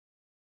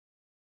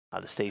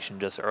The station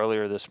just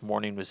earlier this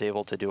morning was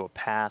able to do a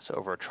pass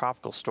over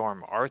Tropical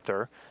Storm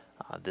Arthur.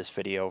 This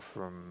video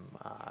from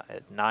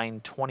at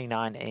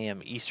 9:29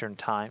 a.m. Eastern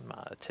Time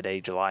today,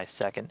 July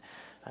 2nd,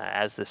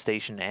 as the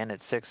station and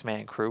its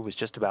 6-man crew was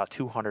just about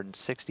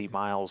 260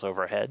 miles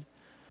overhead.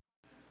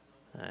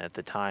 At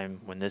the time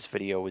when this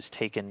video was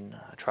taken,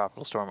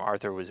 Tropical Storm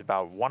Arthur was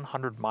about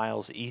 100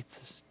 miles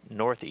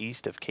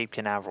northeast of Cape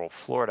Canaveral,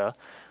 Florida,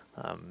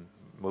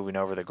 moving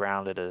over the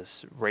ground at a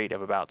rate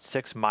of about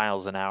 6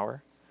 miles an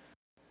hour.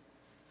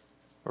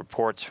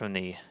 Reports from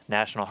the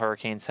National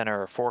Hurricane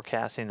Center are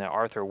forecasting that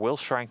Arthur will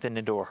strengthen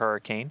into a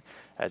hurricane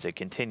as it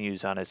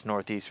continues on its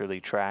northeasterly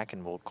track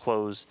and will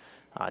close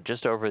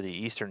just over the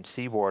eastern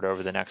seaboard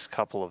over the next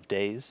couple of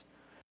days.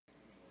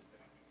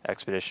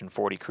 Expedition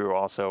 40 crew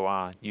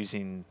also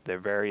using their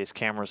various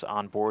cameras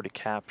on board to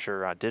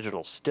capture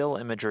digital still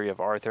imagery of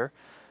Arthur,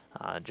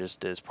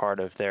 just as part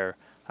of their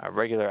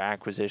regular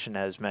acquisition,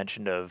 as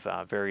mentioned,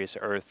 of various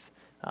Earth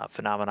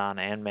phenomenon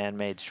and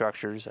man-made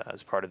structures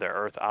as part of their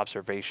Earth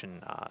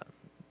observation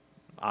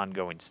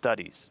ongoing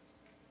studies.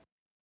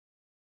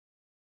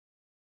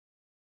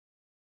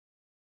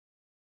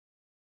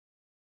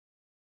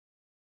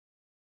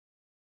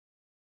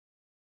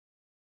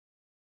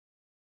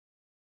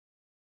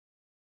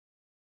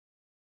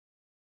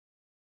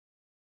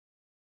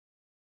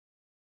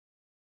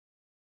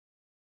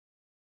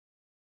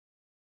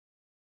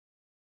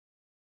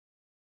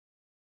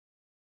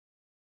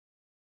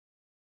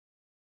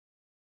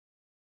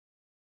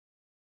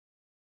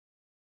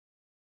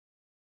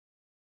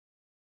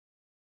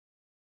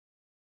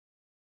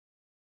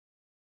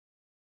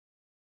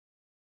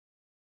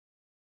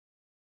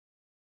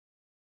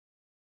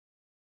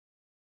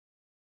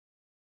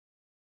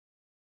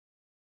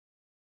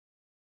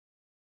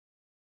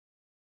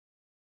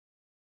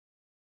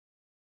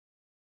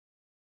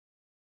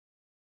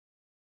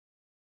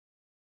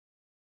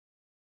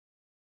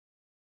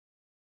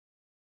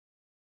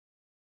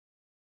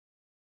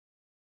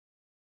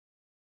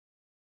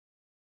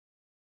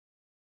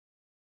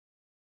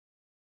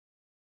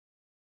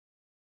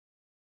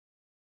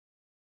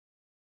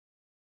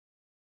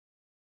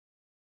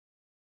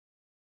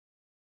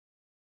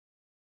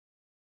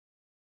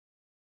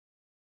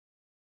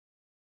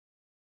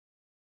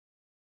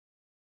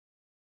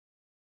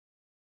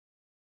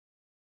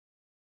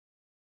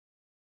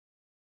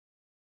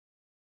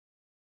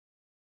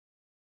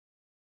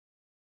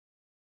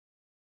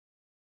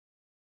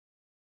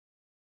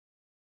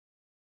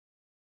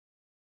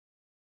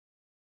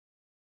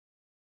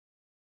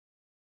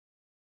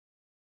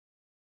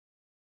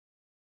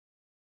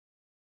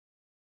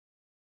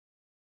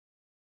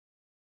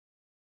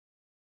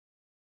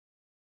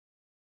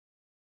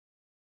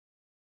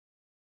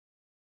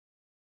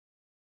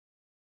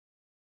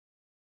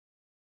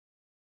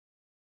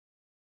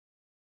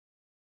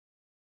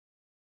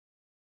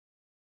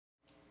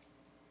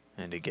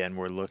 And again,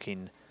 we're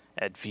looking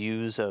at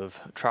views of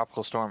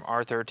Tropical Storm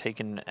Arthur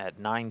taken at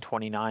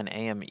 9:29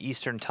 a.m.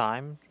 Eastern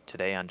Time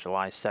today on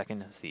July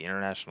 2nd as the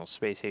International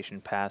Space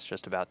Station passed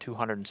just about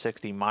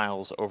 260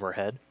 miles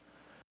overhead.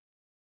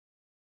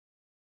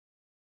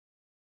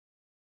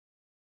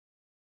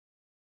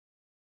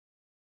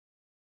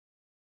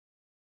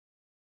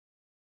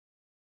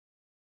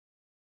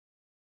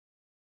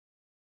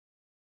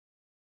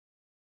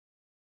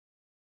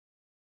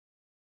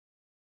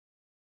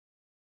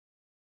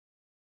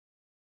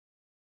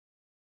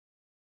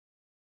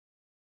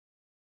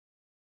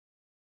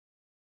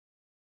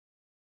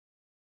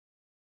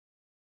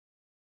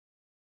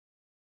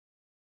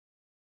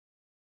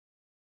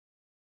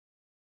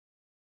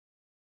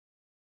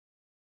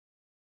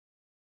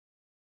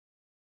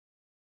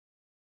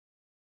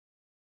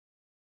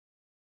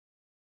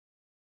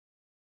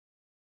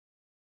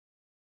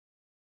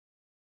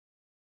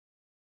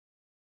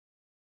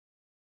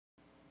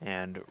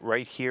 And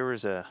right here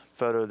is a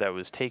photo that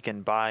was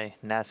taken by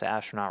NASA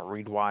astronaut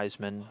Reed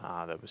Wiseman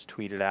that was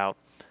tweeted out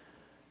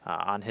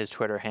on his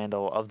Twitter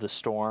handle of the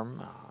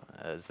storm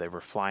as they were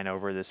flying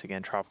over this,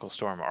 again, Tropical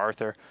Storm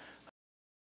Arthur.